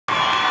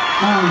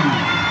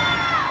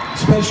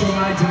Special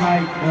night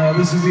tonight.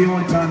 This is the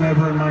only time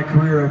ever in my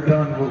career I've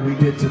done what we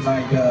did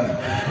tonight.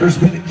 There's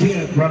been a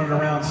kid running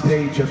around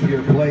stage up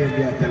here playing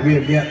yet that we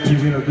have yet to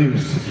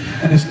introduce.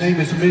 And his name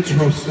is Mitch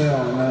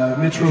Rossell.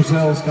 Mitch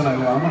Rossell's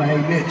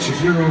hey Mitch,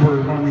 if you're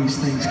over one of these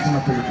things, come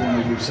up here for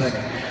me for a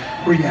second.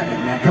 Where you at, big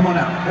man? Come on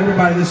out.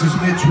 Everybody, this is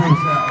Mitch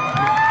Rossell.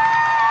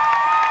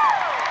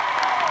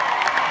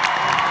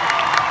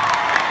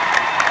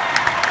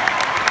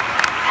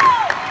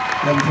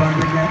 Having fun,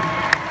 big man?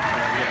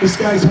 This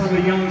guy's one of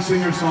the young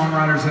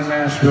singer-songwriters in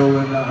Nashville,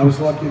 and I was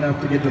lucky enough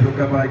to get to hook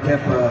up. I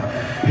kept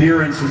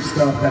hearing some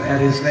stuff that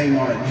had his name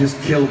on it. It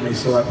just killed me,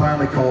 so I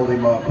finally called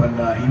him up, and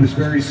he was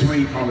very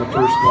sweet on the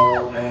first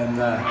call, and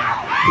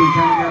we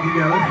kind of got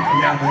together.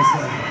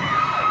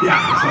 Yeah,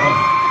 so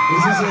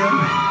this is him.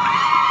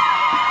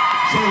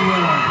 So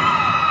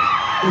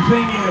the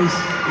thing is,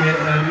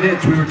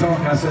 Mitch, we were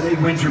talking, I said, hey,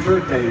 when's your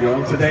birthday?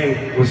 Well,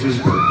 today was his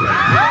birthday.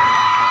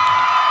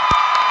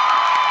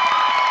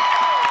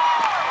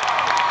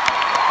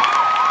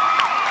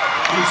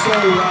 And so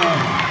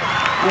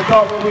I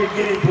thought what we'd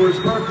get him for his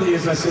birthday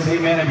is I said, hey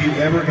man, have you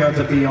ever got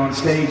to be on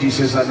stage? He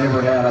says, I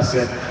never had. I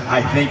said,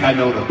 I think I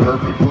know the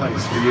perfect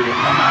place for you to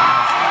come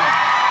out.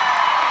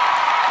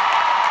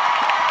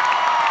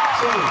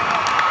 So,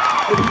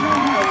 if you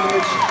don't know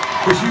Mitch,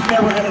 because you've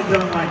never had it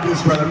done like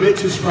this, brother.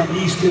 Mitch is from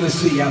East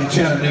Tennessee, out of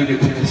Chattanooga,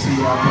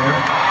 Tennessee, out there.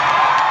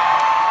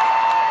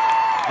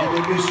 And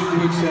then Miss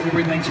Sherwood said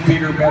everything's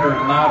bigger, better,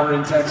 and louder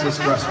in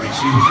Texas. Trust me,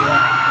 she was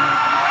right.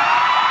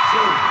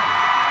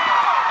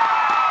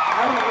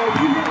 I don't know if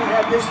you've ever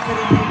had this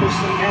many people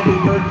sing happy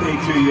birthday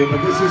to you,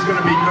 but this is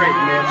going to be great,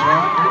 Mitch,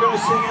 right? We're going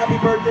to sing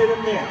happy birthday to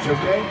Mitch,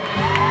 okay?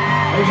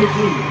 There's your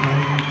key.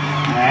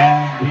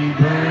 Happy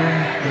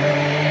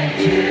birthday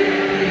to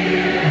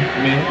you,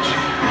 Mitch.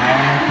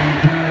 Happy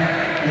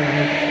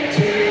birthday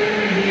to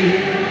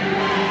you.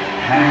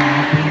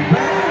 Happy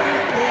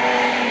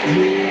birthday,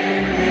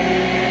 dear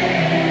Mitch.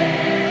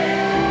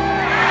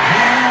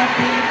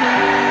 Happy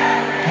birthday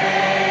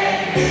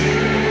to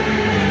you.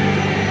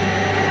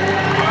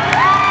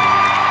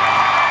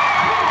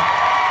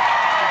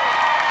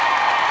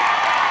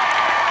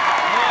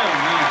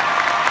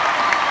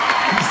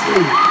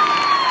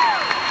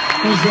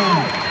 Who's that?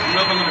 I don't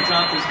know if I'm going to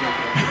top this guy.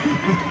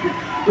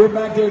 We're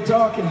back there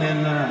talking,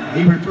 and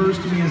he refers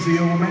to me as the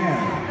old man.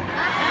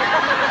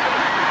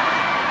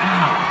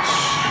 Ouch.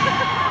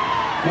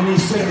 And he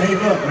said, hey,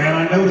 look, man,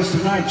 I noticed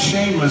tonight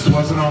Shameless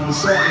wasn't on the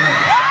set list.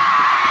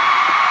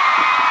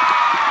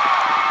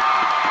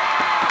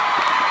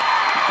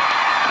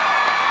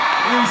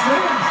 And he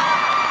says,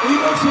 he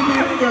looks at me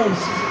and he goes,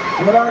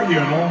 what are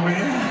you, an old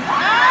man?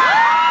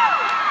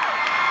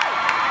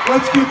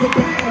 Let's get the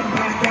band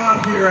back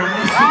out here and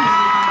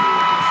listen.